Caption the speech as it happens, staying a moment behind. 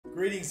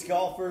Greetings,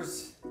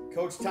 golfers.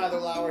 Coach Tyler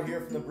Lauer here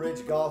from the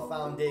Bridge Golf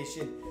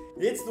Foundation.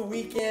 It's the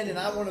weekend and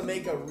I want to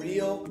make a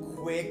real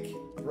quick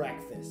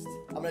breakfast.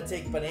 I'm going to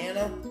take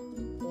banana,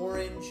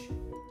 orange,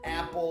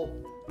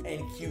 apple,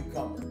 and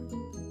cucumber.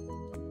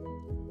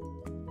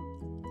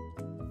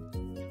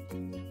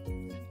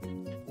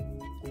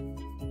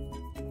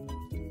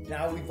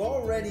 Now, we've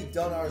already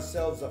done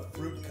ourselves a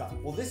fruit cup.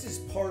 Well, this is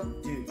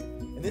part 2,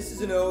 and this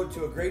is an ode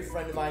to a great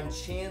friend of mine,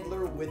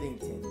 Chandler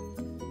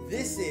Withington.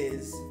 This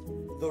is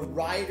the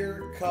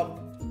Ryder cup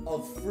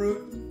of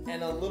fruit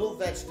and a little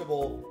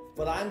vegetable,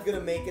 but I'm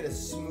gonna make it a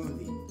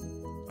smoothie.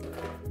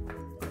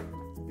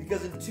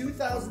 Because in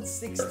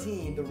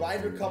 2016, the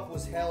Ryder Cup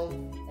was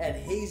held at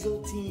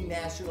Hazeltine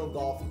National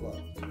Golf Club.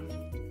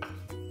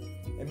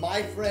 And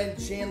my friend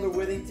Chandler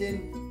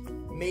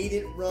Withington made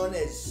it run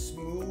as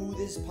smooth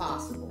as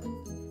possible.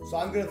 So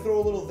I'm gonna throw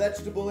a little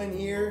vegetable in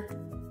here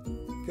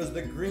because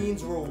the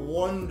greens were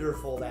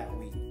wonderful that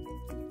week.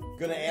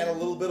 Gonna add a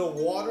little bit of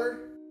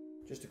water,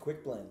 just a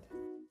quick blend.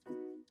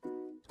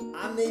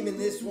 I'm naming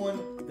this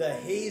one the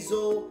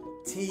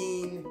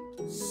Hazeltine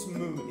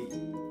Smoothie,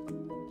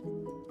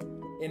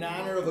 in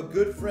honor of a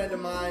good friend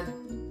of mine,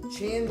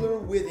 Chandler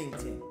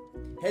Withington,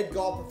 head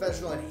golf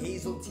professional at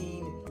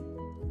Hazeltine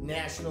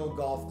National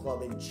Golf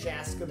Club in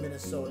Chaska,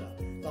 Minnesota.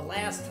 The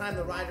last time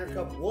the Ryder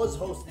Cup was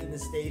hosted in the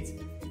States,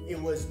 it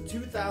was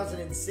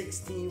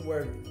 2016,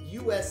 where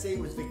USA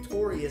was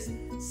victorious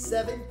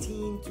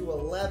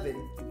 17-11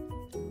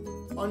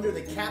 under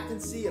the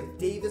captaincy of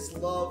Davis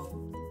Love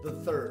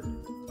III.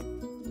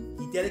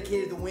 He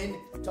dedicated the win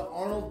to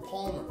Arnold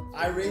Palmer.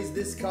 I raised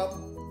this cup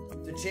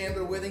to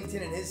Chandler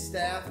Withington and his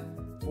staff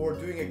for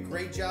doing a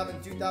great job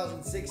in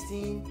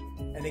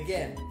 2016. And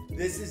again,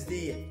 this is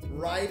the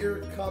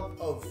Ryder Cup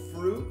of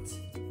Fruit,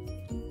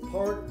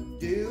 Part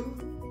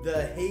 2,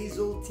 the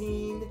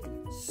Hazeltine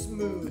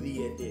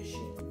Smoothie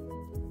Edition.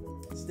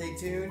 Stay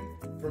tuned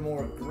for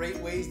more great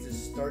ways to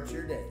start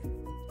your day.